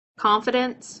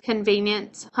Confidence,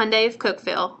 convenience, Hyundai of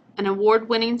Cookeville, an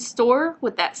award-winning store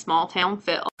with that small-town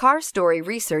feel. Car Story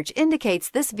research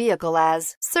indicates this vehicle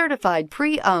as certified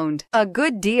pre-owned. A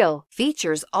good deal.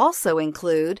 Features also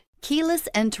include keyless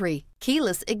entry,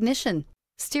 keyless ignition,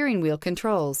 steering wheel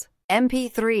controls,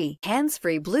 MP3,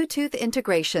 hands-free Bluetooth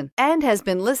integration, and has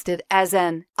been listed as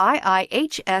an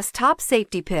IIHS top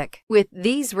safety pick with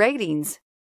these ratings.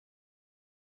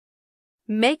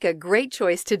 Make a great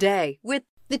choice today with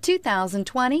the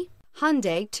 2020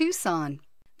 Hyundai Tucson.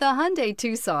 The Hyundai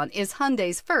Tucson is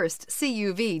Hyundai's first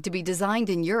CUV to be designed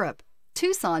in Europe.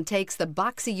 Tucson takes the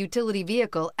boxy utility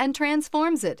vehicle and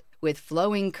transforms it. With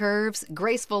flowing curves,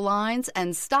 graceful lines,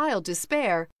 and style to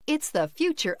spare, it's the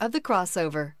future of the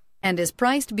crossover and is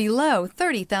priced below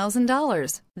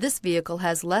 $30,000. This vehicle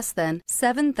has less than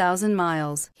 7,000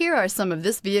 miles. Here are some of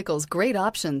this vehicle's great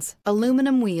options: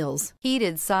 aluminum wheels,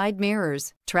 heated side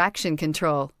mirrors, traction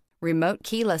control, remote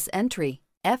keyless entry,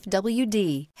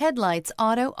 FWD, headlights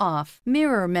auto off,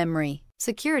 mirror memory,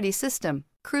 security system,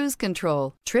 cruise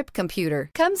control, trip computer.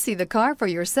 Come see the car for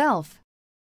yourself.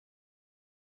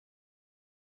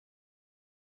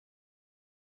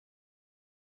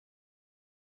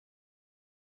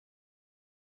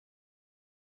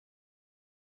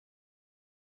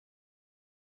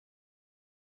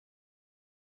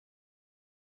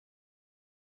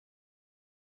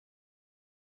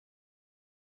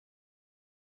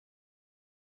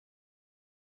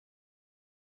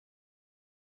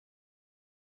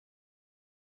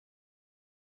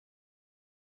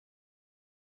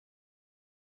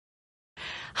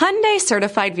 Hyundai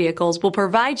certified vehicles will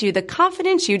provide you the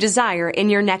confidence you desire in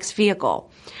your next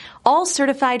vehicle. All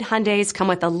certified Hyundais come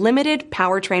with a limited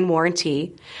powertrain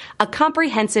warranty, a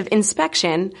comprehensive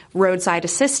inspection, roadside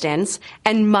assistance,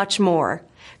 and much more.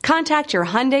 Contact your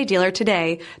Hyundai dealer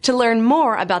today to learn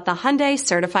more about the Hyundai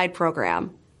Certified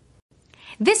Program.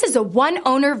 This is a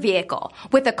one-owner vehicle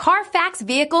with a CARFAX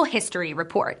Vehicle History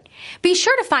Report. Be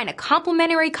sure to find a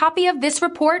complimentary copy of this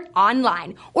report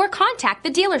online or contact the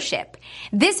dealership.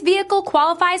 This vehicle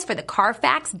qualifies for the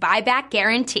CARFAX Buyback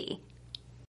Guarantee.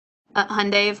 At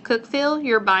Hyundai of Cookeville,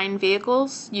 you're buying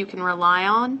vehicles you can rely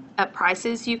on at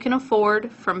prices you can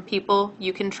afford from people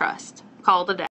you can trust. Call today.